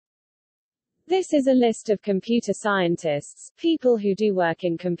This is a list of computer scientists, people who do work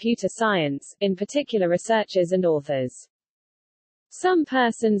in computer science, in particular researchers and authors. Some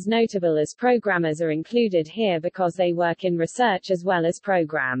persons notable as programmers are included here because they work in research as well as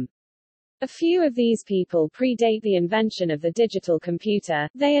program. A few of these people predate the invention of the digital computer.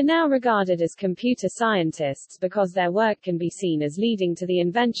 They are now regarded as computer scientists because their work can be seen as leading to the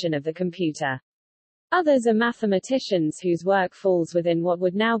invention of the computer. Others are mathematicians whose work falls within what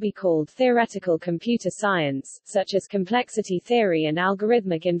would now be called theoretical computer science, such as complexity theory and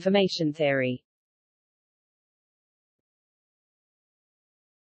algorithmic information theory.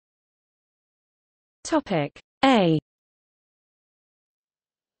 Topic A.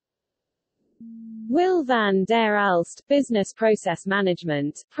 Will van der Elst, Business Process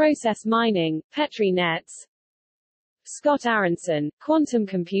Management, Process Mining, Petri Nets. Scott Aronson, Quantum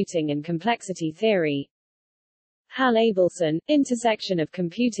Computing and Complexity Theory. Hal Abelson, Intersection of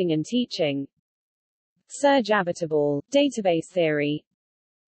Computing and Teaching. Serge Abiteboul, Database Theory.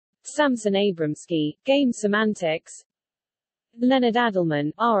 Samson Abramsky, Game Semantics. Leonard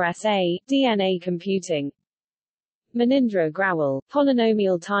Adleman, RSA, DNA Computing. Manindra Growal,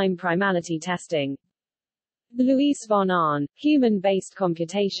 Polynomial Time Primality Testing. Luis von Ahn, Human-Based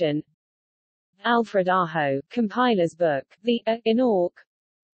Computation. Alfred Aho, Compiler's Book, The in Awk.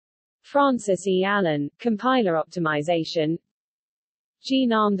 Francis E. Allen, Compiler Optimization. Gene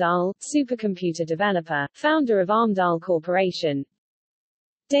Amdahl, Supercomputer Developer, founder of Amdahl Corporation.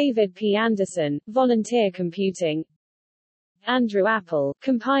 David P. Anderson, Volunteer Computing. Andrew Apple,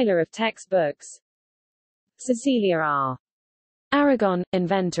 Compiler of Textbooks. Cecilia R. Aragon,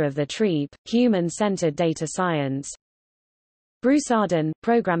 inventor of the TREEP, Human-Centered Data Science. Bruce Arden,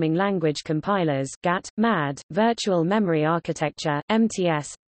 Programming Language Compilers, GATT, MAD, Virtual Memory Architecture,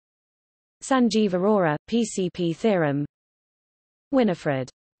 MTS. Sanjeev Arora, PCP Theorem. Winifred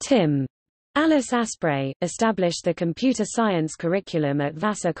Tim Alice Asprey, established the computer science curriculum at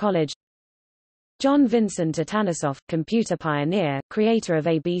Vassar College. John Vincent Atanasoff, computer pioneer, creator of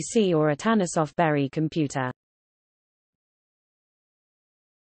ABC or Atanasoff-Berry computer.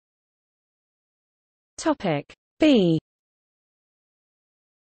 Topic B.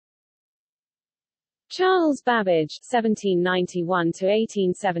 Charles Babbage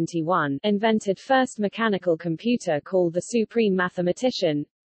 (1791–1871) invented first mechanical computer called the Supreme Mathematician.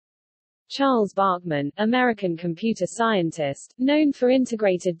 Charles Bachman, American computer scientist, known for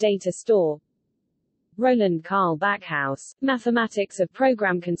integrated data store. Roland Carl Backhouse, Mathematics of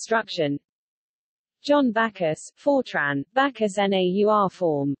Program Construction. John Backus, Fortran, Backus NAUR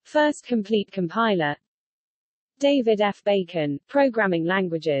Form, first complete compiler. David F. Bacon, Programming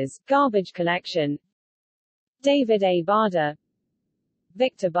Languages, Garbage Collection. David A. Bader.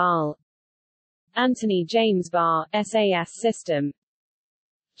 Victor Bahl. Anthony James Barr, SAS System.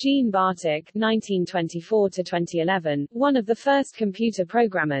 Gene Bartik, 1924–2011, one of the first computer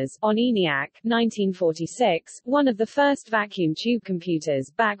programmers, on ENIAC, 1946, one of the first vacuum tube computers,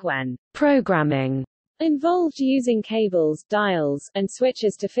 back when programming involved using cables, dials, and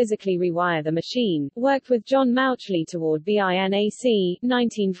switches to physically rewire the machine, worked with John Mauchly toward BINAC,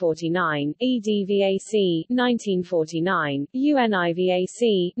 1949, EDVAC, 1949,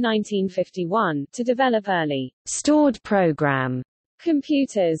 UNIVAC, 1951, to develop early stored program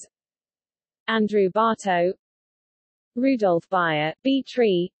computers. Andrew Bartow. Rudolf Bayer,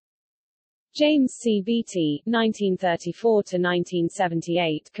 B-Tree. James C. Beatty,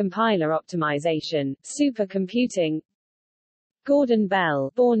 1934–1978, Compiler Optimization, Supercomputing. Gordon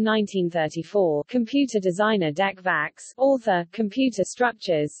Bell, born 1934, computer designer DEC-VAX, author, Computer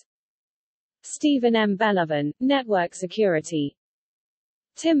Structures. Stephen M. Bellovan, Network Security.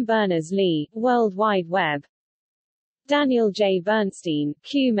 Tim Berners-Lee, World Wide Web. Daniel J. Bernstein,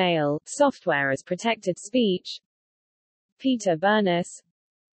 Q-Mail, Software as Protected Speech. Peter Burness.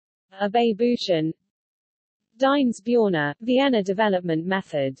 Abhay Bhushan. Dines Bjorner, Vienna Development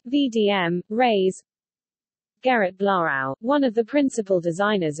Method, VDM, RAISE. Gerrit Blarau, one of the principal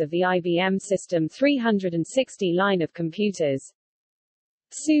designers of the IBM System 360 line of computers.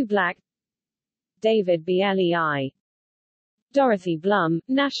 Sue Black. David Blei. Dorothy Blum,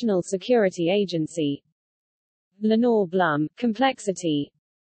 National Security Agency. Lenore Blum, Complexity.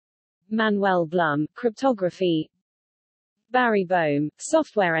 Manuel Blum, Cryptography. Barry Boehm,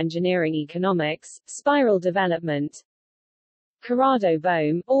 Software Engineering Economics, Spiral Development. Corrado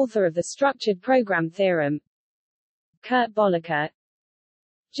Boehm, author of the Structured Program Theorem. Kurt Bolliker.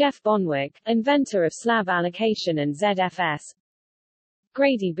 Jeff Bonwick, inventor of slab allocation and ZFS.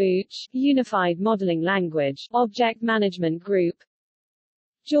 Grady Booch, Unified Modeling Language, Object Management Group.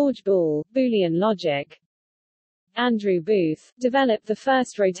 George Boole, Boolean Logic. Andrew Booth, developed the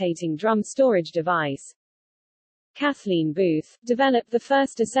first rotating drum storage device. Kathleen Booth, developed the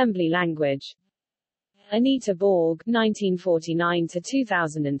first assembly language. Anita Borg, 1949 to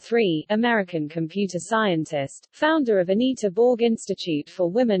 2003, American computer scientist, founder of Anita Borg Institute for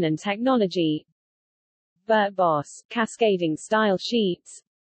Women and Technology. Bert Boss, cascading style sheets.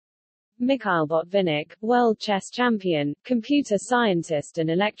 Mikhail Botvinnik, world chess champion, computer scientist and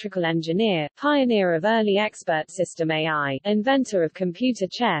electrical engineer, pioneer of early expert system AI, inventor of computer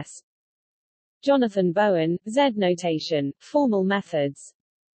chess. Jonathan Bowen, Z notation, formal methods.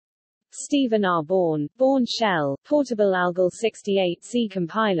 Stephen R. Bourne, Bourne Shell, portable Algol 68C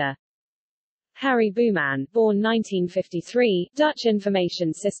compiler. Harry Booman, born 1953, Dutch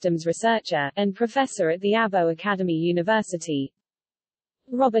information systems researcher, and professor at the Abo Academy University.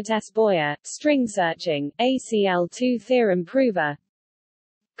 Robert S. Boyer, string searching, ACL2 theorem prover.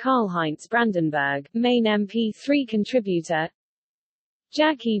 Karl-Heinz Brandenburg, main MP3 contributor.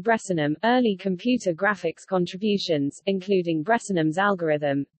 Jackie Bressenham, early computer graphics contributions, including Bressenham's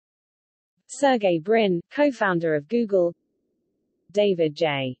algorithm. Sergey Brin, co-founder of Google. David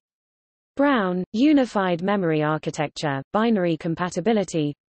J. Brown, Unified Memory Architecture, Binary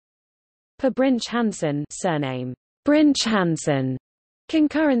Compatibility. Per Brinch-Hansen, surname Brinch-Hansen,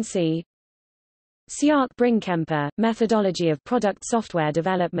 Concurrency. Sjaak Brinkemper, Methodology of Product Software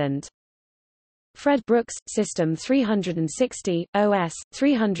Development. Fred Brooks, System 360, OS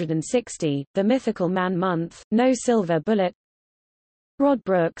 360, The Mythical Man Month, No Silver Bullet. Rod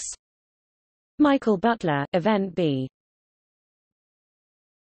Brooks. Michael Butler, Event B.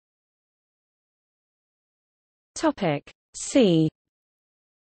 Topic C.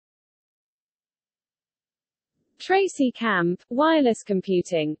 Tracy Camp, Wireless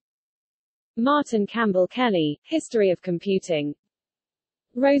Computing. Martin Campbell Kelly, History of Computing.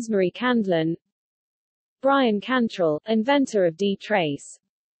 Rosemary Candlin. Brian Cantrell, inventor of D-Trace.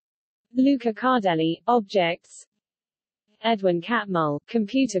 Luca Cardelli, Objects. Edwin Catmull,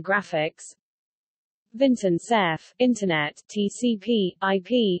 Computer Graphics. Vinton Cerf, Internet, TCP,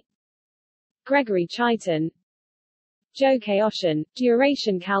 IP. Gregory Chaitin. Joe Kaoshan,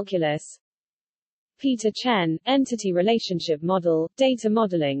 Duration Calculus. Peter Chen, Entity Relationship Model, Data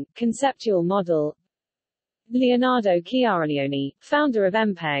Modeling, Conceptual Model. Leonardo Chiaraglione, founder of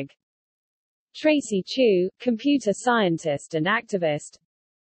MPEG. Tracy Chu, computer scientist and activist.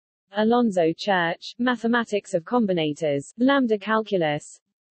 Alonzo Church, Mathematics of Combinators, Lambda Calculus.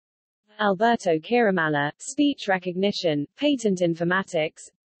 Alberto Chiaramalla, Speech Recognition, Patent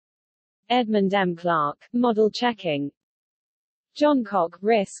Informatics. Edmund M. Clark, Model Checking. John Koch,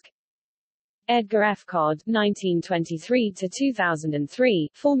 RISC. Edgar F. Codd, 1923 to 2003,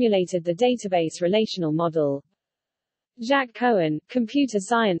 formulated the database relational model. Jacques Cohen, computer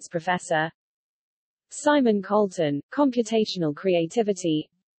science professor. Simon Colton, computational creativity.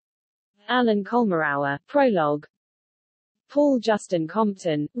 Alan Kolmarauer, Prolog. Paul Justin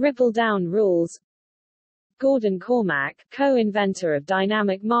Compton, Ripple Down Rules. Gordon Cormack, co-inventor of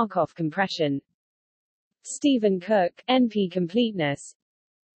dynamic Markov compression. Stephen Cook, NP completeness.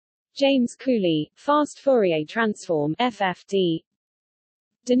 James Cooley, Fast Fourier Transform, FFT.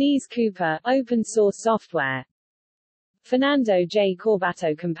 Denise Cooper, Open Source Software. Fernando J.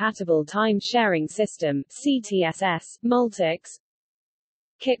 Corbato Compatible Time Sharing System, CTSS, Multics.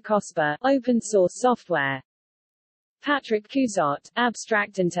 Kit Cosper, Open Source Software. Patrick Cusot,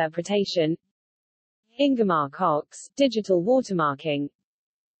 Abstract Interpretation. Ingemar Cox, Digital Watermarking.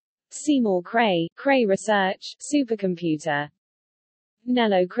 Seymour Cray, Cray Research, Supercomputer.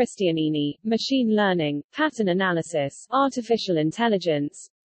 Nello Cristianini, Machine Learning, Pattern Analysis, Artificial Intelligence.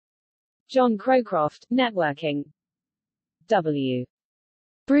 John Crowcroft, Networking. W.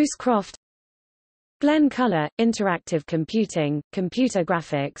 Bruce Croft. Glenn Culler, Interactive Computing, Computer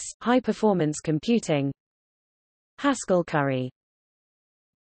Graphics, High-Performance Computing. Haskell Curry.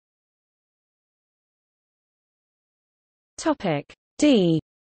 Topic D.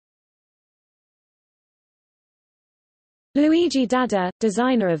 Luigi Dada,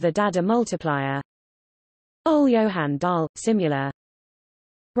 designer of the Dada multiplier. Ole Johan Dahl, Simula.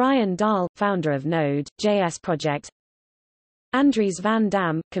 Brian Dahl, founder of Node.js project. Andries van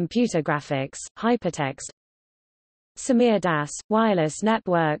Dam, computer graphics, hypertext. Samir Das, wireless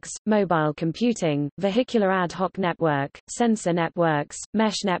networks, mobile computing, vehicular ad hoc network, sensor networks,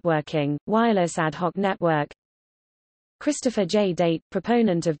 mesh networking, wireless ad hoc network. Christopher J. Date,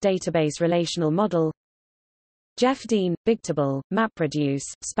 proponent of database relational model. Jeff Dean, Bigtable, MapReduce,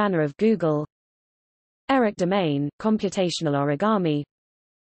 spanner of Google. Eric Demain, computational origami.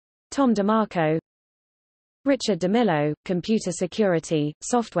 Tom DeMarco. Richard DeMillo, computer security,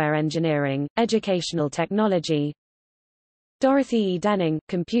 software engineering, educational technology. Dorothy E. Denning,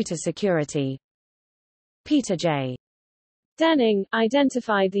 Computer Security. Peter J. Denning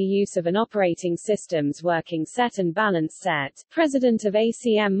identified the use of an operating system's working set and balance set. President of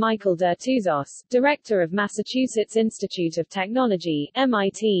ACM Michael Dertouzos, Director of Massachusetts Institute of Technology,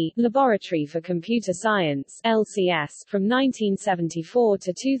 MIT, Laboratory for Computer Science, LCS, from 1974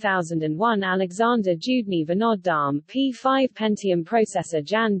 to 2001. Alexander Judny Vinod P5 Pentium processor.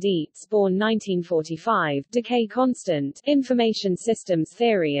 Jan Dietz, born 1945, Decay constant, Information Systems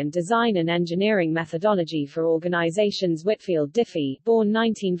Theory and Design and Engineering Methodology for Organizations. Whitfield Diffie, born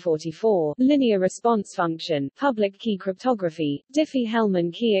 1944, Linear Response Function, Public Key Cryptography,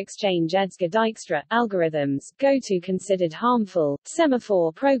 Diffie-Hellman Key Exchange. Edsger Dijkstra, Algorithms, Go-To considered harmful,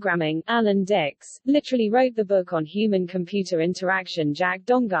 Semaphore Programming, Alan Dix, literally wrote the book on human-computer interaction. Jack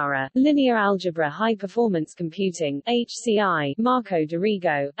Dongara, Linear Algebra. High-Performance Computing, HCI, Marco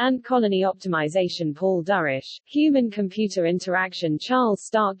Dorigo, Ant Colony Optimization. Paul Durish, Human-Computer Interaction. Charles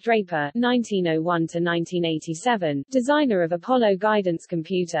Stark Draper, 1901–1987, designer of Apollo Guidance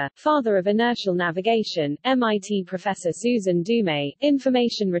Computer, father of inertial navigation, MIT professor. Susan Dumay,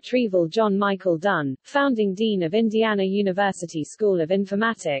 Information Retrieval. John Michael Dunn, founding dean of Indiana University School of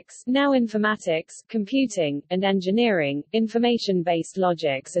Informatics, now Informatics, Computing, and Engineering, Information-Based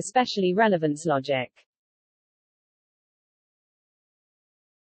Logics, especially Relevance Logic.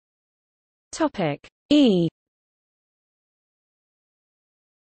 Topic E.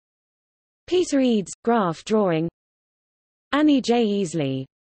 Peter Eads, Graph Drawing. Annie J. Easley,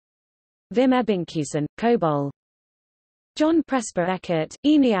 Wim Ebbinghuizen, COBOL. John Presper Eckert,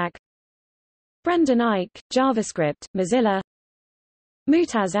 ENIAC. Brendan Ike, JavaScript, Mozilla.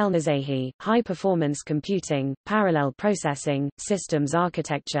 Mutaz Elmazahi, High Performance Computing, Parallel Processing, Systems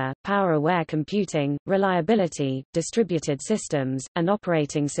Architecture, Power-Aware Computing, Reliability, Distributed Systems, and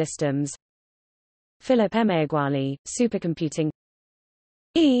Operating Systems. Philip Emeagwali, Supercomputing.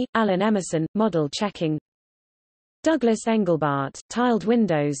 E. Alan Emerson, Model Checking. Douglas Engelbart, Tiled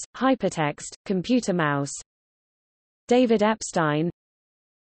Windows, Hypertext, Computer Mouse. David Epstein.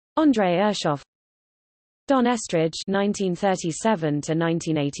 Andrei Urshoff. Don Estridge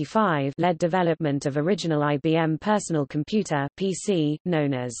 (1937–1985) led development of original IBM personal computer (PC),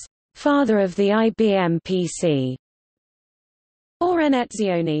 known as "Father of the IBM PC." Oren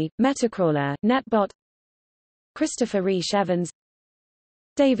Etzioni, Metacrawler, NetBot. Christopher Riesch Evans.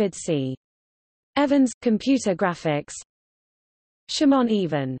 David C. Evans, Computer Graphics. Shimon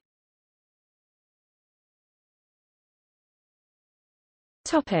Even.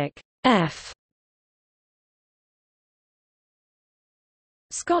 Topic F.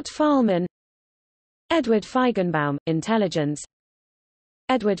 Scott Fahlman. Edward Feigenbaum, Intelligence.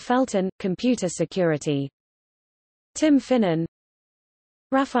 Edward Felton, Computer Security. Tim Finnan.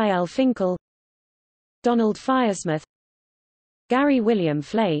 Raphael Finkel. Donald Firesmith. Gary William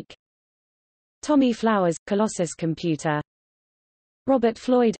Flake. Tommy Flowers, Colossus Computer. Robert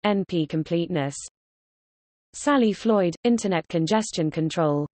Floyd, NP Completeness. Sally Floyd, Internet Congestion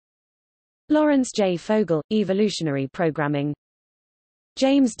Control. Lawrence J. Fogel, Evolutionary Programming.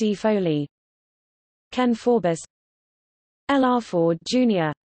 James D. Foley. Ken Forbes. L. R. Ford,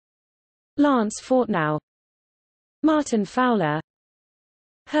 Jr. Lance Fortnow. Martin Fowler.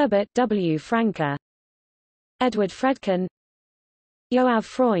 Herbert W. Franke. Edward Fredkin. Yoav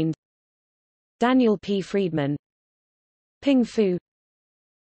Freund. Daniel P. Friedman. Ping Fu.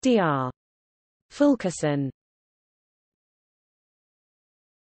 Dr. Fulkerson.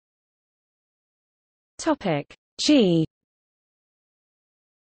 Topic G.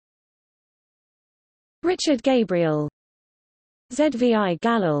 Richard Gabriel. XVI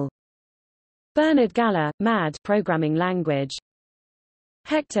Galil. Bernard Galler, MAD programming language.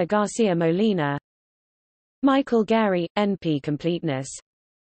 Hector Garcia Molina. Michael Gary, NP Completeness.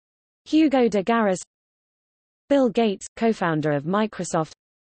 Hugo de Garis. Bill Gates, co-founder of Microsoft.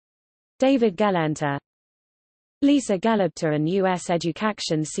 David Gelenter. Lisa Gelebter and U.S.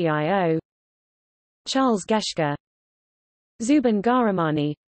 Education CIO. Charles Geschke. Zubin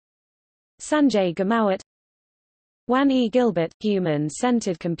Garamani. Sanjay Gamawat. Wan E. Gilbert,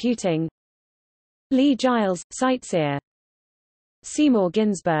 Human-Centered Computing. Lee Giles, Sightseer. Seymour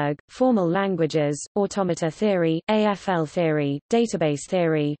Ginsburg, Formal Languages, Automata Theory, AFL Theory, Database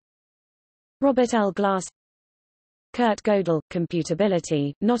Theory. Robert L. Glass. Kurt Gödel,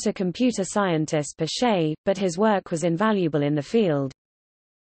 Computability, not a computer scientist per se, but his work was invaluable in the field.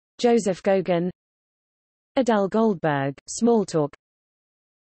 Joseph Gogan. Adele Goldberg, Smalltalk.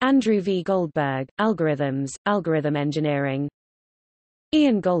 Andrew V. Goldberg, Algorithms, Algorithm Engineering.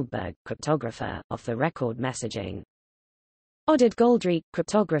 Ian Goldberg, Cryptographer, Off-the-Record Messaging. Oded Goldreich,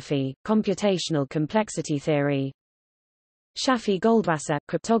 Cryptography, Computational Complexity Theory. Shafi-Goldwasser,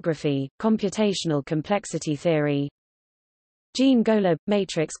 cryptography, computational complexity theory. Jean Golub,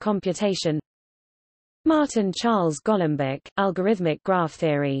 matrix computation. Martin Charles Golombek, algorithmic graph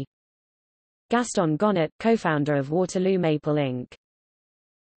theory. Gaston Gonnet, co-founder of Waterloo Maple Inc.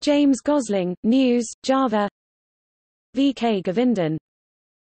 James Gosling, news, Java. V. K. Govindan.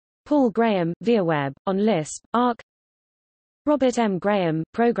 Paul Graham, via web, on Lisp, ARC. Robert M. Graham,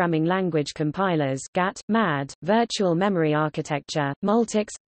 programming language compilers, GATT, MAD, virtual memory architecture,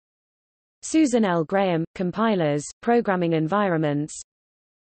 Multics. Susan L. Graham, compilers, programming environments.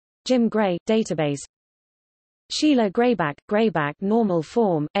 Jim Gray, database. Sheila Grayback, normal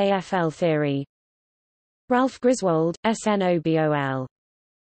form, AFL theory. Ralph Griswold, SNOBOL.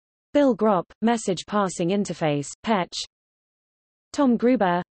 Bill Gropp, message passing interface, PETch. Tom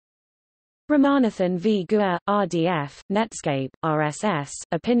Gruber. Ramanathan V. Guha, RDF, Netscape, RSS,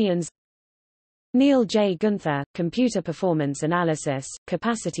 Opinions. Neil J. Gunther, Computer Performance Analysis,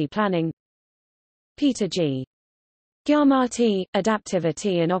 Capacity Planning. Peter G. Gyarmati,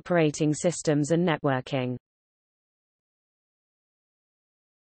 Adaptivity in Operating Systems and Networking.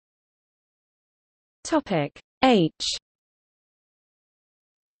 Topic H.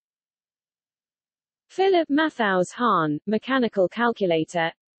 Philip Matthaus Hahn, Mechanical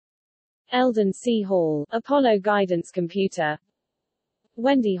Calculator. Eldon C. Hall, Apollo Guidance Computer.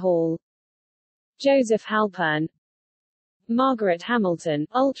 Wendy Hall. Joseph Halpern. Margaret Hamilton,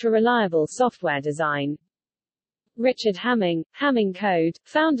 Ultra-Reliable Software Design. Richard Hamming, Hamming Code,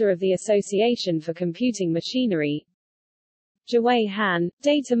 founder of the Association for Computing Machinery. Jiwei Han,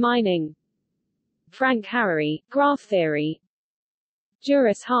 Data Mining. Frank Harary, Graph Theory.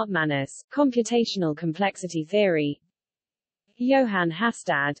 Juris Hartmanis, Computational Complexity Theory. Johann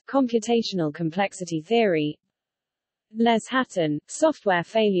Hastad, Computational Complexity Theory. Les Hatton, Software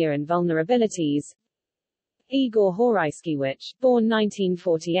Failure and Vulnerabilities. Igor Horaiskiewicz, born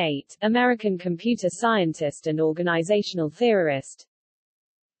 1948, American computer scientist and organizational theorist.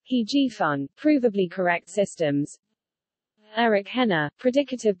 He Jifeng, Provably Correct Systems. Eric Henner,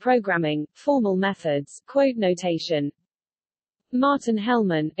 Predicative Programming, Formal Methods, Quote Notation. Martin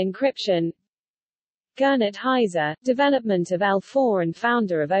Hellman, Encryption. Gernot Heiser, Development of L4 and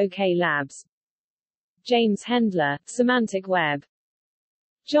founder of OK Labs. James Hendler, Semantic Web.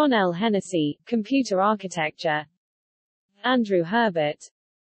 John L. Hennessy, Computer Architecture. Andrew Herbert.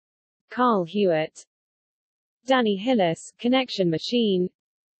 Carl Hewitt. Danny Hillis, Connection Machine.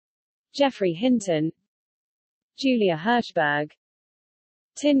 Jeffrey Hinton. Julia Hirschberg.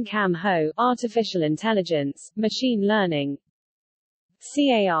 Tin Cam Ho, Artificial Intelligence, Machine Learning.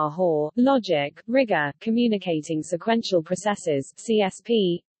 CAR Hoare, Logic, Rigor, Communicating Sequential Processes,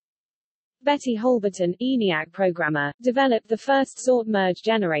 CSP. Betty Holberton, ENIAC programmer, developed the first sort merge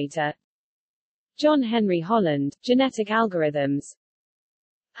generator. John Henry Holland, Genetic Algorithms.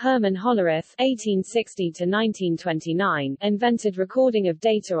 Herman Hollerith, 1860–1929, invented recording of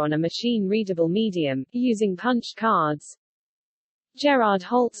data on a machine-readable medium, using punched cards. Gerard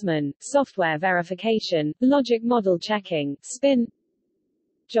Holtzman, Software Verification, Logic Model Checking, Spin.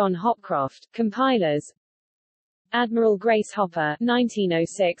 John Hopcroft, Compilers. Admiral Grace Hopper,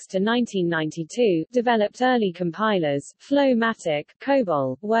 1906–1992, developed early compilers. Flow-Matic,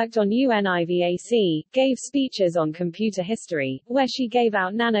 COBOL, worked on UNIVAC, gave speeches on computer history, where she gave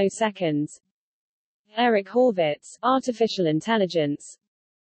out nanoseconds. Eric Horvitz, Artificial Intelligence.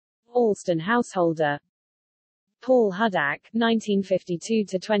 Alston Householder. Paul Hudak,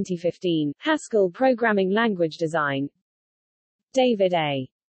 1952–2015, Haskell Programming Language Design. David A.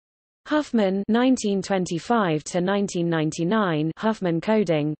 Huffman, 1925–1999, Huffman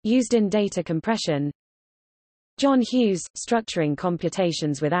coding, used in data compression. John Hughes, structuring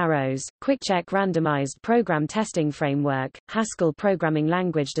computations with arrows, QuickCheck randomized program testing framework, Haskell programming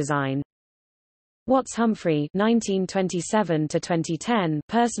language design. Watts Humphrey, 1927–2010,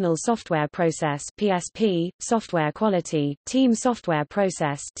 personal software process (PSP), software quality, team software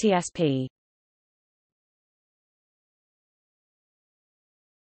process (TSP).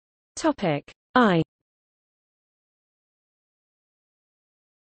 Topic I.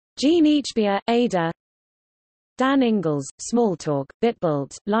 Jean Eachbier, Ada. Dan Ingalls, Smalltalk,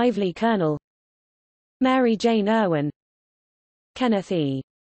 Bitbolt, Lively Kernel. Mary Jane Irwin. Kenneth E.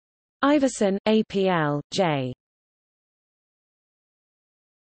 Iverson, APL, J.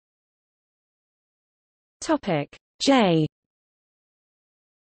 Topic J.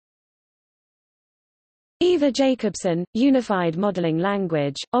 Eva Jacobson, Unified Modeling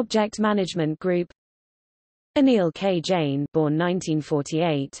Language, Object Management Group. Anil K. Jain, born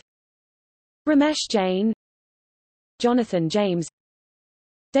 1948. Ramesh Jain. Jonathan James.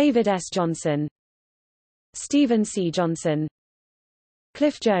 David S. Johnson. Stephen C. Johnson,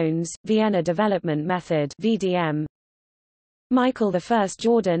 Cliff Jones, Vienna Development Method (VDM), Michael I.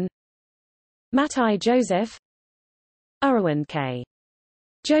 Jordan, Matai Joseph, Arvind K.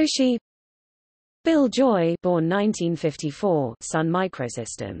 Joshi, Bill Joy, born 1954, Sun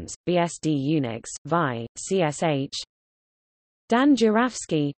Microsystems, BSD Unix, VI, CSH. Dan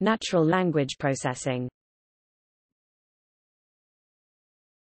Juravsky, Natural Language Processing.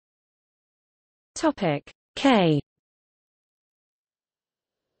 Topic K.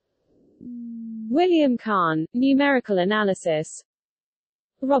 William Kahn, Numerical Analysis.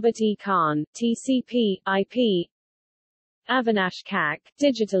 Robert E. Kahn, TCP, IP. Avinash Kak,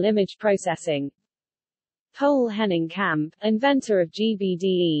 Digital Image Processing. Paul Henning Kamp, inventor of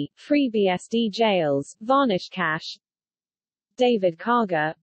GBDE, FreeBSD jails, varnish cache. David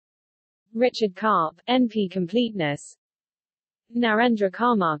Karger. Richard Karp, NP Completeness. Narendra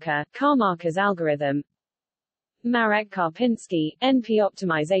Karmarkar, Karmarkar's algorithm. Marek Karpinski, NP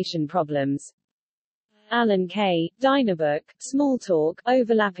Optimization Problems. Alan Kay, Dynabook, Smalltalk,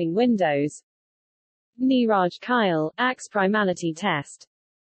 Overlapping Windows. Neeraj Kyle, Axe Primality Test.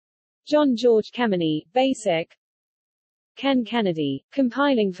 John George Kemeny, Basic. Ken Kennedy,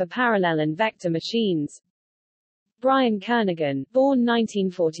 Compiling for Parallel and Vector Machines. Brian Kernighan, born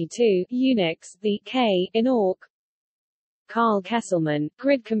 1942, Unix, the K in awk. Carl Kesselman,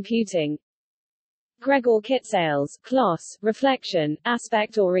 Grid Computing. Gregor Kitsales, CLOS, Reflection,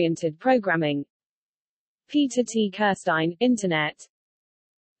 Aspect-Oriented Programming. Peter T. Kirstein, Internet.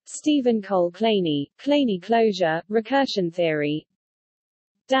 Stephen Cole Claney, Claney Closure, Recursion Theory.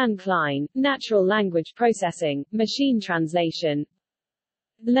 Dan Klein, Natural Language Processing, Machine Translation.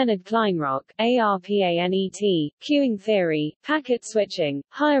 Leonard Kleinrock, ARPANET, Queuing Theory, Packet Switching,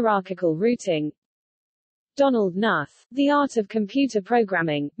 Hierarchical Routing. Donald Knuth, The Art of Computer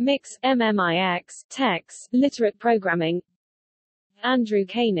Programming, Mix, MMIX, TeX, Literate Programming. Andrew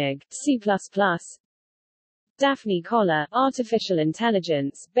Koenig, C++. Daphne Koller, Artificial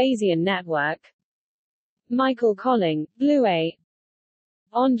Intelligence, Bayesian Network. Michael Colling, BlueA.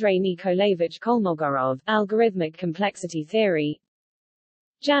 Andrei Nikolaevich Kolmogorov, Algorithmic Complexity Theory.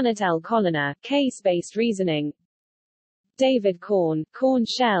 Janet L. Colliner, Case-Based Reasoning. David Korn, Korn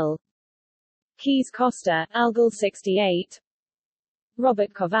Shell. Keys Costa, Algol 68.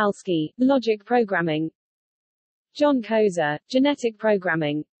 Robert Kowalski, Logic Programming. John Kozer, Genetic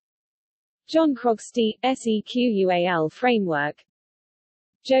Programming. John Krogstad, SEQUAL Framework.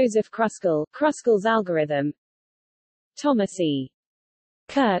 Joseph Kruskal, Kruskal's Algorithm. Thomas E.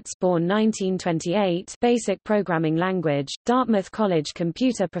 Kurtz, born 1928, Basic Programming Language, Dartmouth College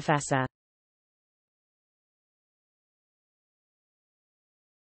computer professor.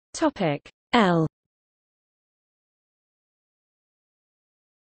 Topic L.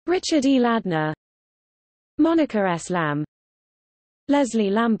 Richard E. Ladner, Monica S. Lamb, Leslie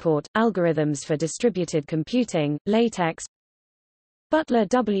Lamport, Algorithms for Distributed Computing, LaTeX. Butler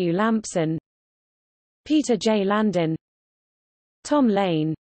W. Lampson, Peter J. Landin, Tom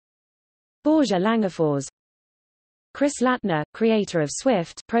Lane, Borja Langefors, Chris Latner, creator of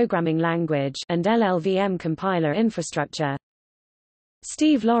Swift programming language and LLVM compiler infrastructure.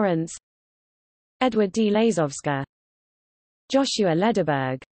 Steve Lawrence, Edward D. Lazovska, Joshua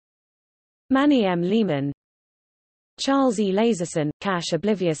Lederberg, Manny M. Lehman, Charles E. Laserson, Cache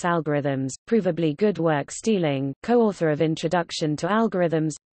Oblivious Algorithms, Provably Good Work Stealing, co-author of Introduction to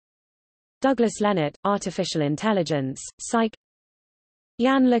Algorithms. Douglas Lennart, Artificial Intelligence, Psych.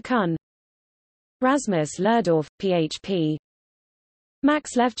 Jan LeCun, Rasmus Lerdorf, PHP.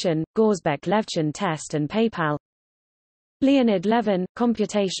 Max Levchin, Gorsbeck-Levchin Test and PayPal. Leonid Levin,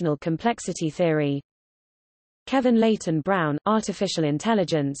 Computational Complexity Theory. Kevin Leighton Brown, Artificial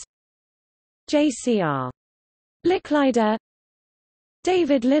Intelligence. J.C.R. Licklider,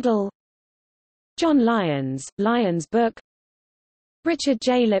 David Liddell, John Lyons, Lyons Book. Richard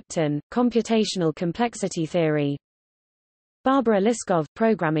J. Lipton, Computational Complexity Theory. Barbara Liskov,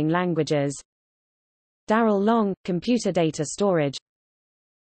 Programming Languages. Darrell Long, Computer Data Storage.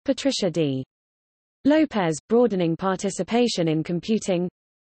 Patricia D. Lopez, Broadening Participation in Computing.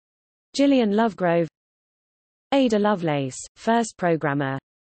 Gillian Lovegrove. Ada Lovelace, First Programmer.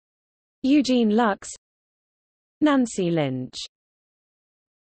 Eugene Lux. Nancy Lynch.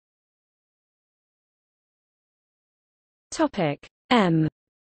 Topic M.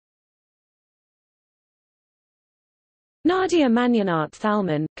 Nadia Manionart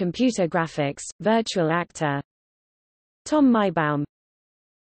Thalmann, Computer Graphics, Virtual Actor. Tom Maibaum.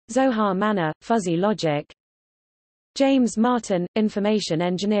 Zohar Manna, Fuzzy Logic. James Martin, Information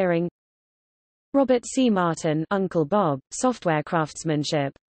Engineering. Robert C. Martin, Uncle Bob, Software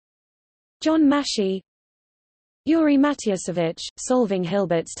Craftsmanship. John Massey. Yuri Matyasevich, solving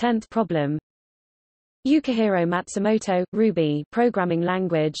Hilbert's 10th problem. Yukihiro Matsumoto, Ruby programming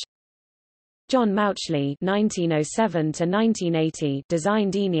language. John Mauchly (1907–1980)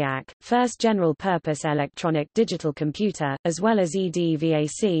 designed ENIAC, first general-purpose electronic digital computer, as well as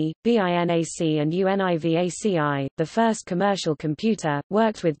EDVAC, BINAC and UNIVACI, the first commercial computer.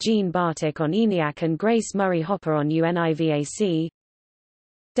 Worked with Jean Bartik on ENIAC and Grace Murray Hopper on UNIVAC.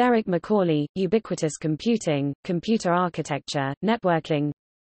 Derek Macaulay, ubiquitous computing, computer architecture, networking.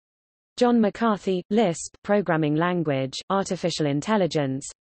 John McCarthy, Lisp programming language, artificial intelligence.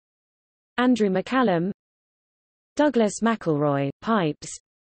 Andrew McCallum. Douglas McElroy, pipes.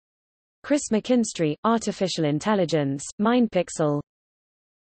 Chris McKinstry, artificial intelligence, MindPixel.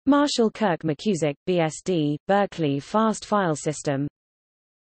 Marshall Kirk McCusick, BSD, Berkeley Fast File System.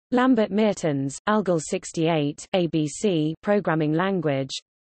 Lambert Mertens, Algol 68, ABC programming language.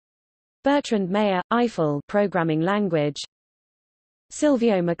 Bertrand Meyer, Eiffel programming language.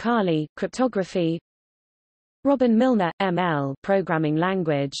 Silvio Micali, cryptography. Robin Milner, ML programming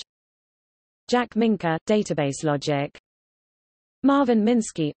language. Jack Minker, database logic. Marvin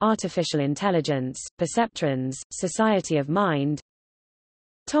Minsky, artificial intelligence, perceptrons, society of mind.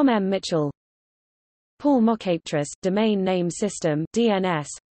 Tom M. Mitchell. Paul Mockaptris, domain name system, DNS.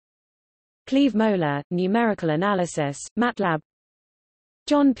 Cleve Moeller, numerical analysis, MATLAB.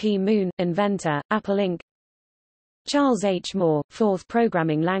 John P. Moon, inventor, Apple Inc. Charles H. Moore, fourth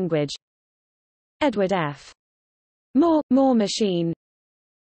programming language. Edward F. Moore, Moore machine.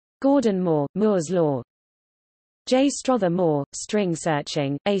 Gordon Moore, Moore's law. J. Strother Moore, string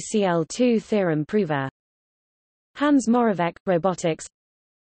searching, ACL2 theorem prover. Hans Moravec, robotics.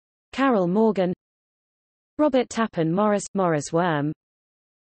 Carol Morgan. Robert Tappan Morris, Morris worm.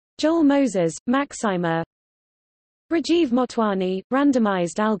 Joel Moses, Maxima. Rajiv Motwani,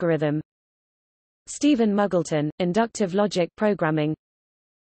 randomized algorithm. Stephen Muggleton, inductive logic programming.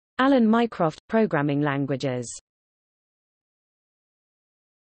 Alan Mycroft, programming languages.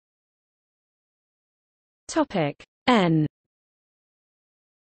 Topic N.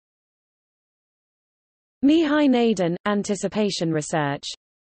 Mihai Naden, anticipation research.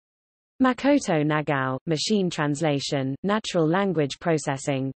 Makoto Nagao, machine translation, natural language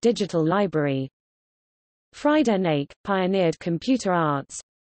processing, digital library. Frida Naik, pioneered computer arts.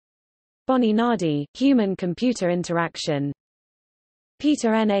 Bonnie Nardi, human-computer interaction.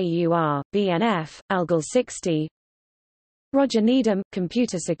 Peter Naur, BNF, Algol 60. Roger Needham,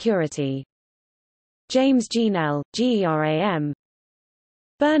 computer security. James Ginell, GERAM.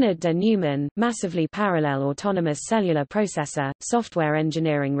 Bernard de Newman, massively parallel autonomous cellular processor, software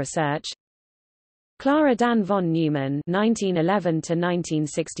engineering research. Clara Dan von Neumann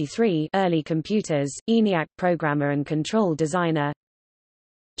 (1911–1963), early computers, ENIAC programmer and control designer.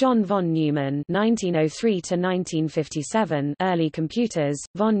 John von Neumann (1903–1957), early computers,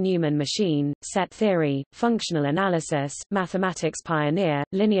 von Neumann machine, set theory, functional analysis, mathematics pioneer,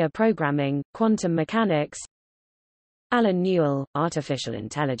 linear programming, quantum mechanics. Alan Newell, artificial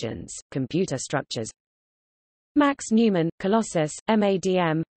intelligence, computer structures. Max Newman, Colossus,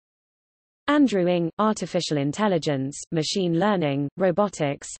 MADM. Andrew Ng, artificial intelligence, machine learning,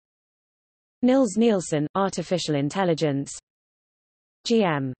 robotics. Nils Nielsen, artificial intelligence.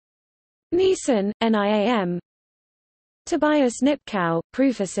 GM. Neeson, NIAM. Tobias Nipkow,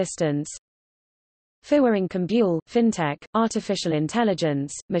 proof assistance. Fiwering Kambule, fintech, artificial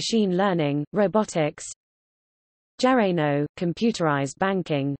intelligence, machine learning, robotics. Gereno, computerized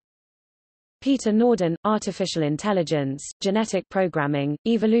banking. Peter Norden, artificial intelligence, genetic programming,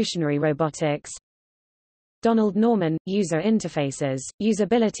 evolutionary robotics. Donald Norman, user interfaces,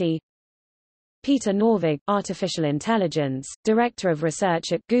 usability. Peter Norvig, artificial intelligence, director of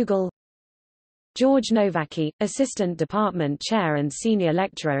research at Google. George Novacki, assistant department chair and senior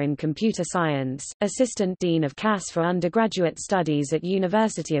lecturer in computer science, assistant dean of CAS for undergraduate studies at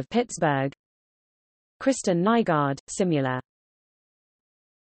University of Pittsburgh. Kristen Nygaard, Simula.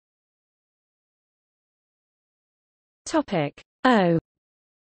 Topic O.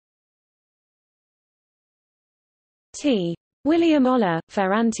 T. William Oller,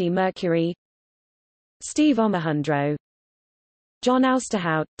 Ferranti Mercury. Steve Omohundro. John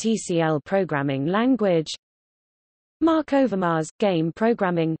Ousterhout, TCL programming language. Mark Overmars, game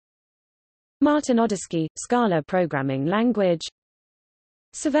programming. Martin Odesky, Scala programming language.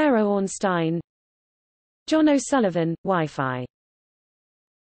 Severo Ornstein. John O'Sullivan, Wi-Fi.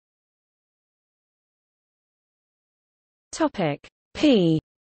 Topic P.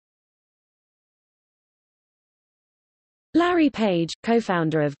 Larry Page,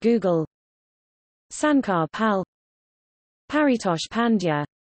 co-founder of Google. Sankar Pal. Paritosh Pandya.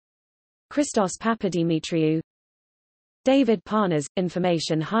 Christos Papadimitriou. David Parnas,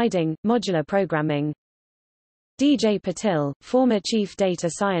 Information Hiding, Modular Programming. D.J. Patil, former Chief Data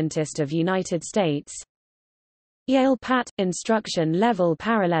Scientist of United States. Yale Pat, Instruction Level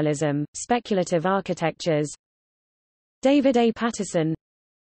Parallelism, Speculative Architectures. David A. Patterson.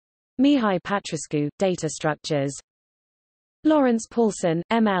 Mihai Patrescu, Data Structures. Lawrence Paulson,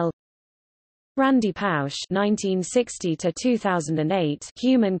 M.L. Randy Pausch, 1960–2008,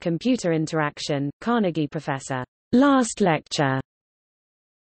 Human-Computer Interaction, Carnegie Professor. Last lecture.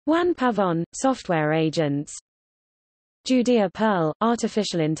 Juan Pavon, Software Agents. Judea Pearl,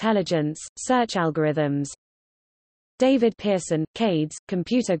 Artificial Intelligence, Search Algorithms. David Pearson, CADES,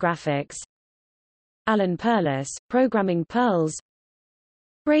 Computer Graphics. Alan Perlis, Programming Perls.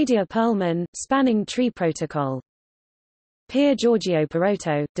 Radia Perlman, Spanning Tree Protocol. Pier Giorgio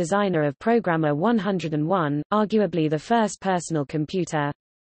Perotto, designer of Programmer 101, arguably the first personal computer.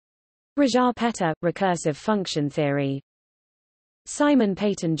 Rajar Petter, Recursive Function Theory. Simon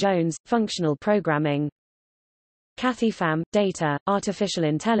Peyton Jones, Functional Programming. Kathy Pham, Data, Artificial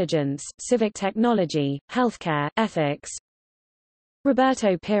Intelligence, Civic Technology, Healthcare, Ethics.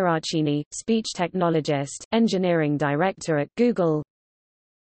 Roberto Pieracini, Speech Technologist, Engineering Director at Google.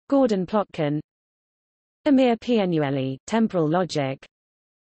 Gordon Plotkin. Amir Pienueli, Temporal Logic.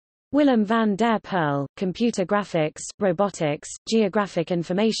 Willem van der Perl, Computer Graphics, Robotics, Geographic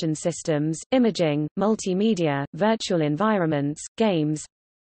Information Systems, Imaging, Multimedia, Virtual Environments, Games.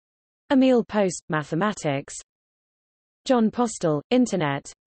 Emil Post, Mathematics. John Postel,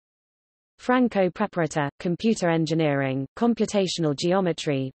 Internet. Franco Preparata, Computer Engineering, Computational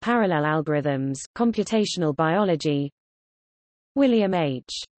Geometry, Parallel Algorithms, Computational Biology. William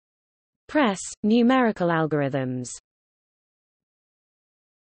H. Press, Numerical Algorithms.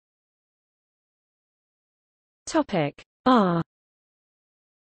 Topic R.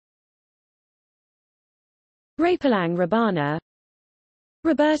 Rapelang Rabana.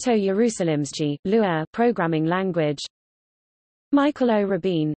 Roberto Jerusalimsky, Lua, Programming Language. Michael O.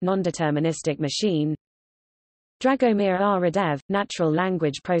 Rabin, Nondeterministic Machine. Dragomir R. Radev, Natural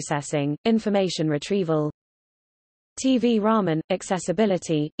Language Processing, Information Retrieval. T.V. Raman,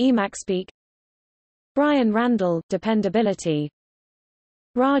 Accessibility, Emacspeak. Brian Randall, Dependability.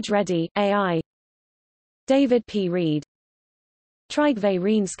 Raj Reddy, AI. David P. Reed. Trygve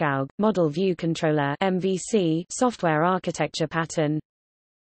Reinskaug, Model View Controller (MVC), Software Architecture Pattern.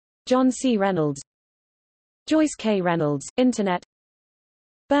 John C. Reynolds. Joyce K. Reynolds, Internet.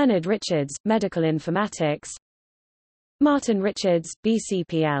 Bernard Richards, Medical Informatics. Martin Richards,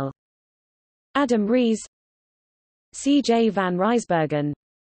 BCPL. Adam Rees. C. J. van Rijsbergen.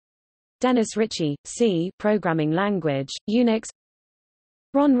 Dennis Ritchie, C. Programming Language, Unix.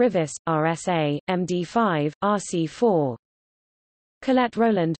 Ron Rivas, RSA, MD5, RC4. Colette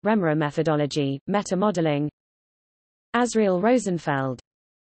Rowland, Remera Methodology, Meta-Modeling. Asriel Rosenfeld.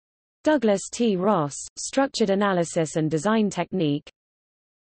 Douglas T. Ross, Structured Analysis and Design Technique.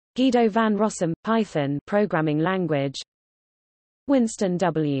 Guido van Rossum, Python, Programming Language. Winston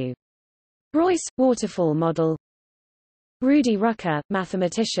W. Royce, Waterfall Model. Rudy Rucker,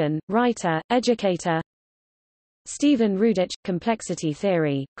 Mathematician, Writer, Educator. Stephen Rudich, Complexity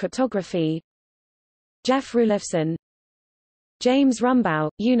Theory, Cryptography. Jeff Rulifson. James Rumbaugh,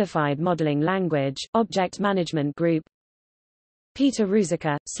 Unified Modeling Language, Object Management Group. Peter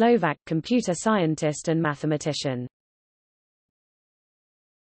Ruzicka, Slovak computer scientist and mathematician.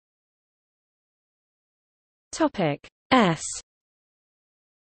 Topic S.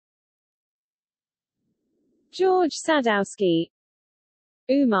 George Sadowski.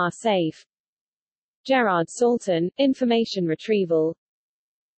 Umar Saif. Gerard Salton, Information Retrieval.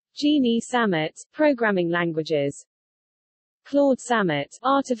 Jeannie Sammet, Programming Languages. Claude Sammet,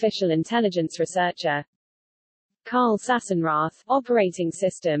 Artificial Intelligence Researcher. Carl Sassenrath, Operating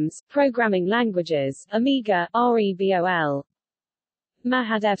Systems, Programming Languages, Amiga, REBOL.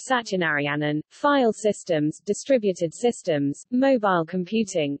 Mahadev Satyanarayanan, File Systems, Distributed Systems, Mobile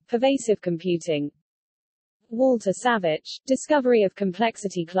Computing, Pervasive Computing. Walter Savich, Discovery of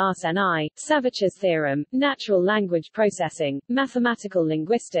Complexity Class NI, Savich's Theorem, Natural Language Processing, Mathematical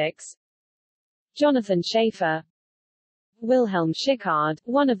Linguistics. Jonathan Schaeffer. Wilhelm Schickard,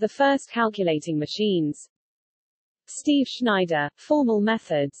 one of the first calculating machines. Steve Schneider, Formal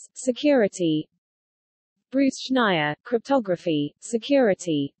Methods, Security. Bruce Schneier, Cryptography,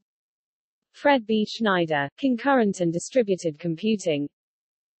 Security. Fred B. Schneider, Concurrent and Distributed Computing.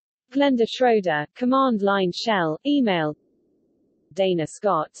 Glenda Schroeder, Command Line Shell, Email. Dana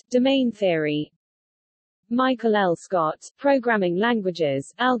Scott, Domain Theory. Michael L. Scott, Programming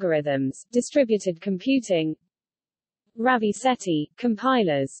Languages, Algorithms, Distributed Computing. Ravi Sethi,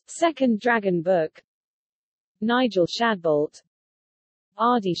 Compilers, Second Dragon Book. Nigel Shadbolt,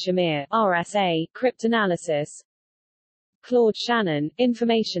 Adi Shamir, RSA, Cryptanalysis, Claude Shannon,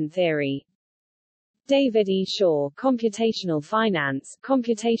 Information Theory, David E. Shaw, Computational Finance,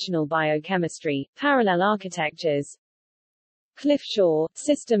 Computational Biochemistry, Parallel Architectures, Cliff Shaw,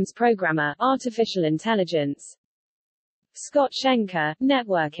 Systems Programmer, Artificial Intelligence, Scott Schenker,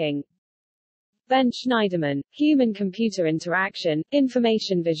 Networking, Ben Schneiderman, Human-Computer Interaction,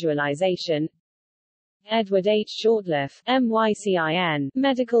 Information Visualization, Edward H. Shortleff, MYCIN,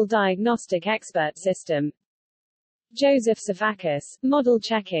 Medical Diagnostic Expert System, Joseph Safakis, Model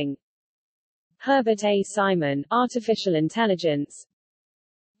Checking, Herbert A. Simon, Artificial Intelligence,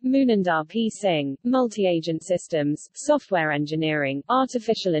 Munandar P. Singh, Multi-Agent Systems, Software Engineering,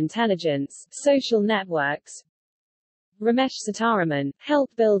 Artificial Intelligence, Social Networks, Ramesh Sitaraman,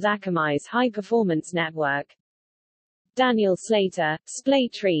 Help Build Akamai's High-Performance Network, Daniel Slater, Splay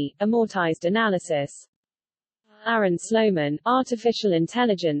Tree, Amortized Analysis, Aaron Sloman, Artificial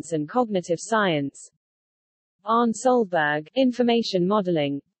Intelligence and Cognitive Science, Arne Solberg, Information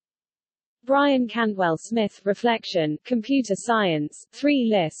Modeling, Brian Cantwell Smith, Reflection, Computer Science, 3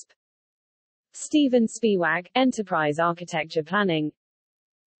 Lisp, Stephen Spiewak, Enterprise Architecture Planning,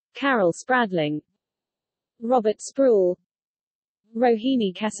 Carol Spradling, Robert Spruill,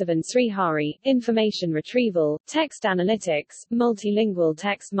 Rohini Kesavan Srihari, Information Retrieval, Text Analytics, Multilingual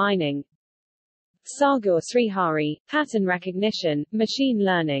Text Mining, Sagar Srihari, Pattern Recognition, Machine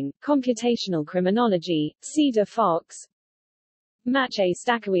Learning, Computational Criminology, Cedar Fox, Maciej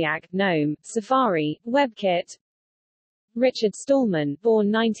Stakowiak, GNOME, Safari, WebKit, Richard Stallman,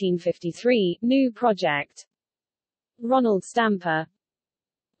 born 1953, GNU Project, Ronald Stamper,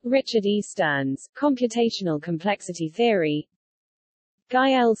 Richard E. Stearns, Computational Complexity Theory,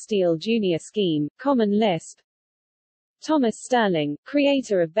 Guy L. Steele Jr. Scheme, Common Lisp, Thomas Sterling,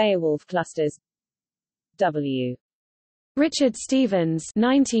 creator of Beowulf clusters, W. Richard Stevens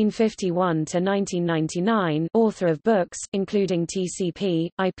 (1951–1999), author of books including TCP,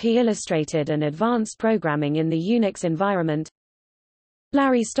 IP Illustrated and Advanced Programming in the Unix Environment.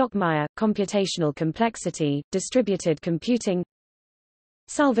 Larry Stockmeyer, Computational Complexity, Distributed Computing.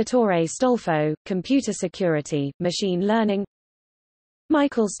 Salvatore Stolfo, Computer Security, Machine Learning.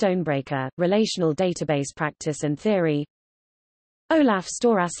 Michael Stonebreaker, Relational Database Practice and Theory. Olaf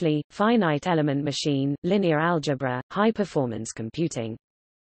Storasli, Finite Element Machine, Linear Algebra, High-Performance Computing.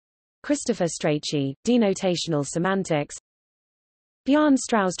 Christopher Strachey, Denotational Semantics. Björn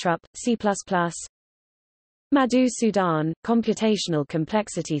Stroustrup, C++. Madhu Sudan, Computational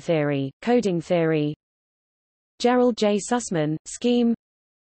Complexity Theory, Coding Theory. Gerald J. Sussman, Scheme.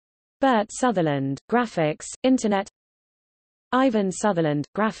 Bert Sutherland, Graphics, Internet. Ivan Sutherland,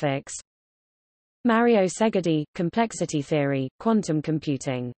 Graphics. Mario Segedi, Complexity Theory, Quantum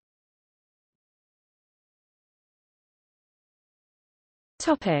Computing.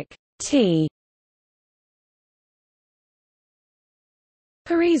 Topic T.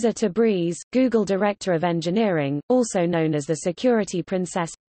 Parisa Tabriz, Google Director of Engineering, also known as the Security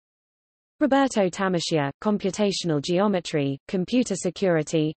Princess. Roberto Tamashia, Computational Geometry, Computer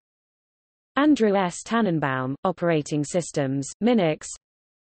Security. Andrew S. Tannenbaum, Operating Systems, Minix.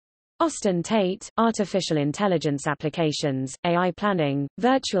 Austin Tate, Artificial Intelligence Applications, AI Planning,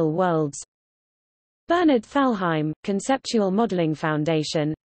 Virtual Worlds. Bernard Thalheim, Conceptual Modeling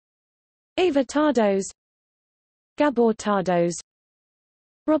Foundation. Ava Tardos. Gabor Tardos.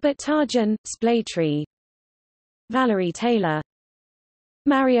 Robert Tarjan, Splaytree. Valerie Taylor.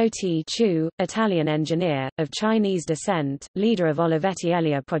 Mario T. Chu, Italian engineer, of Chinese descent, leader of Olivetti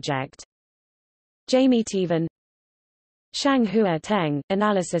Elia project. Jamie Tevan. Shanghua Teng,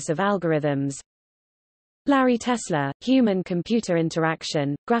 Analysis of Algorithms. Larry Tesler, Human-Computer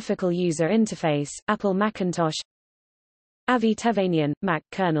Interaction, Graphical User Interface, Apple Macintosh. Avi Tevanian, Mac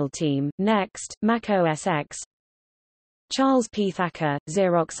Kernel Team, Next, Mac OS X. Charles P. Thacker,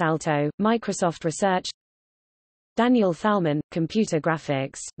 Xerox Alto, Microsoft Research. Daniel Thalman, Computer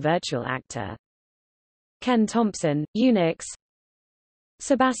Graphics, Virtual Actor. Ken Thompson, Unix.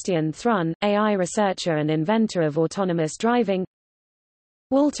 Sebastian Thrun, AI researcher and inventor of autonomous driving.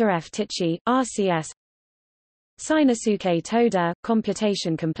 Walter F. Tichy, RCS. Shinosuke Toda,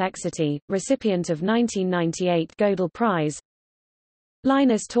 Computation Complexity, recipient of 1998 Gödel Prize.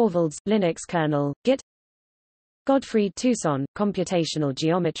 Linus Torvalds, Linux kernel, Git. Gottfried Tucson, Computational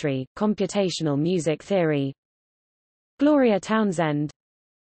Geometry, Computational Music Theory. Gloria Townsend.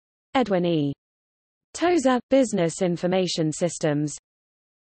 Edwin E. Tozer, Business Information Systems.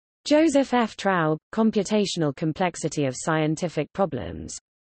 Joseph F. Traub, Computational Complexity of Scientific Problems.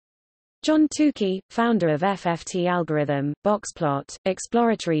 John Tukey, founder of FFT algorithm, boxplot,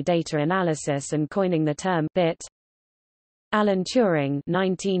 exploratory data analysis and coining the term bit. Alan Turing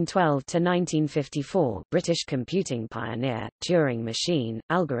 (1912–1954), British computing pioneer, Turing machine,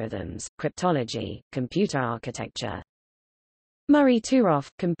 algorithms, cryptology, computer architecture. Murray Turoff,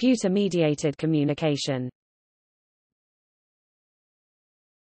 computer-mediated communication.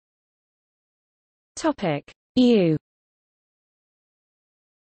 Topic: U.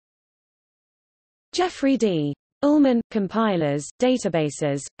 Jeffrey D. Ullman, compilers,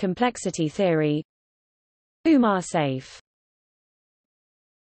 databases, complexity theory. Umar Saif.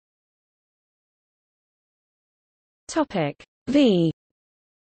 Topic: V.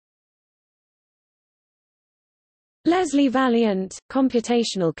 Leslie Valiant,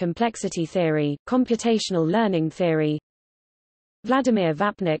 computational complexity theory, computational learning theory. Vladimir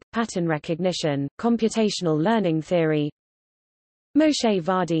Vapnik, pattern recognition, computational learning theory. Moshe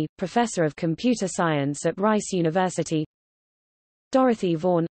Vardi, professor of computer science at Rice University. Dorothy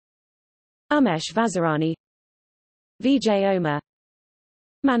Vaughan. Umesh Vazirani. Vijay Omar.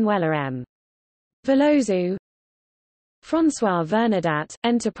 Manuela M. Veloso. François Vernadat,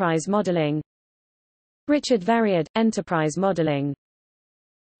 enterprise modeling. Richard Verriad, enterprise modeling.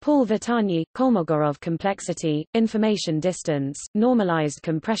 Paul Vitani, Kolmogorov complexity, information distance, normalized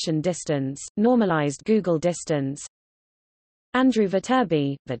compression distance, normalized Google distance. Andrew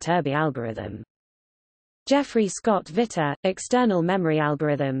Viterbi, Viterbi algorithm. Jeffrey Scott Vitter, external memory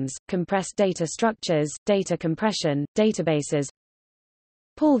algorithms, compressed data structures, data compression, databases.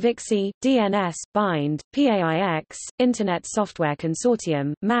 Paul Vixie, DNS, Bind, PAIX, Internet Software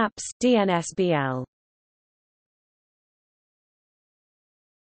Consortium, MAPS, DNSBL.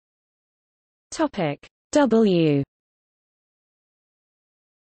 Topic W.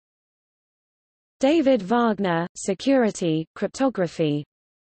 David Wagner, security, cryptography.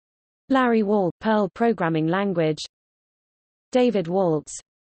 Larry Wall, Perl programming language. David Waltz.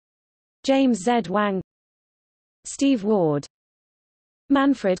 James Z. Wang. Steve Ward.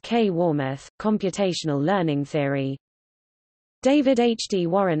 Manfred K. Warmoth, computational learning theory. David H. D.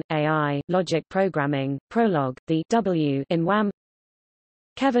 Warren, AI, logic programming, prologue, the W in WAM.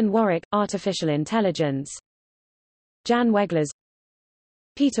 Kevin Warwick, artificial intelligence. Jan Weglers.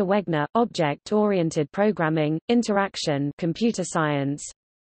 Peter Wegner, object-oriented programming, interaction, computer science.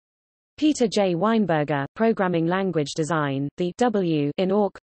 Peter J. Weinberger, programming language design, the W in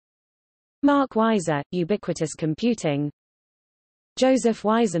awk. Mark Weiser, ubiquitous computing. Joseph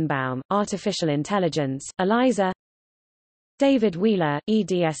Weizenbaum, artificial intelligence, ELIZA. David Wheeler,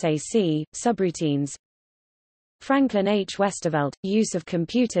 EDSAC, subroutines. Franklin H. Westervelt, use of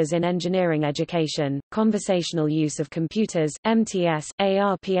computers in engineering education, conversational use of computers, MTS,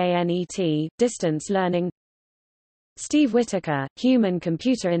 ARPANET, distance learning. Steve Whitaker,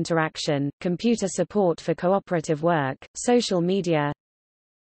 human-computer interaction, computer support for cooperative work, social media.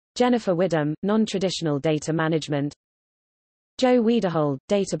 Jennifer Widom, non-traditional data management. Joe Wiederhold,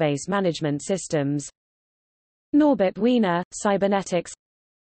 database management systems. Norbert Wiener, cybernetics.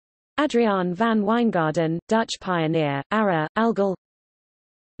 Adriaan van Wijngaarden, Dutch pioneer, ARA, ALGOL.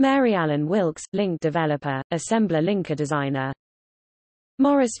 Mary Allen Wilkes, link developer, assembler linker designer.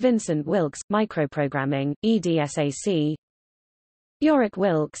 Morris Vincent Wilkes, microprogramming, EDSAC. Yorick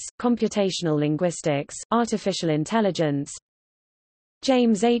Wilkes, computational linguistics, artificial intelligence.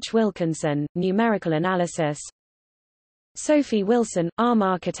 James H. Wilkinson, numerical analysis. Sophie Wilson, ARM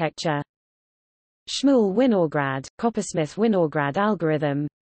architecture. Shmuel Winograd, Coppersmith-Winograd algorithm.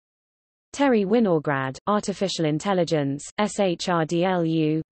 Terry Winograd, artificial intelligence,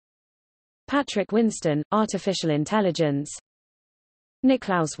 SHRDLU. Patrick Winston, artificial intelligence.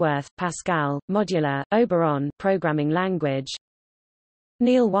 Niklaus Wirth, Pascal, modular, Oberon, programming language.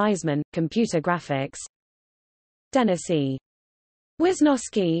 Neil Wiseman, computer graphics. Dennis E.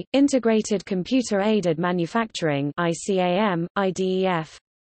 Wisnowski, integrated computer-aided manufacturing, ICAM, IDEF.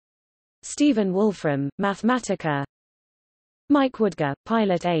 Stephen Wolfram, Mathematica. Mike Woodger,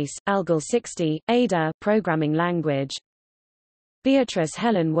 Pilot Ace, ALGOL 60, Ada, programming language. Beatrice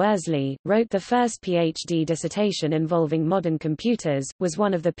Helen Worsley, wrote the first PhD dissertation involving modern computers, was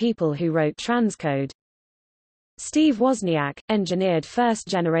one of the people who wrote transcode. Steve Wozniak, engineered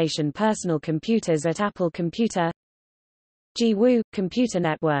first-generation personal computers at Apple Computer. Ji Woo, computer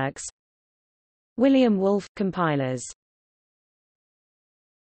networks. William Wolfe, compilers.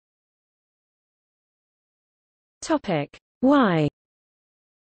 Topic Y.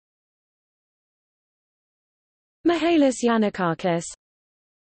 Mihalis Yannakakis.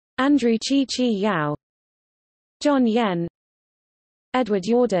 Andrew Chi Yao. John Yen. Edward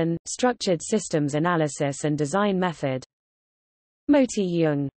Yourdon, Structured Systems Analysis and Design Method. Moti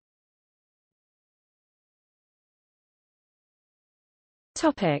Jung.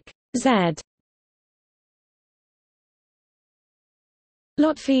 Z.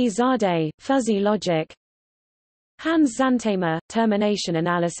 Lotfi Zadeh, fuzzy logic. Hans Zanthamer, termination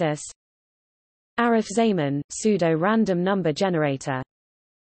analysis. Arif Zaman, pseudo-random number generator.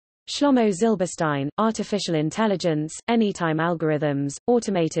 Shlomo Zilberstein, artificial intelligence, anytime algorithms,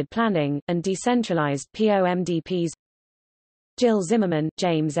 automated planning, and decentralized POMDPs. Jill Zimmerman,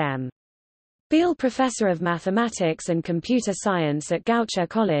 James M. Beal, professor of mathematics and computer science at Goucher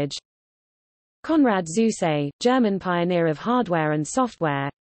College. Konrad Zuse, German pioneer of hardware and software.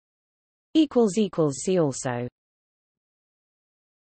 See also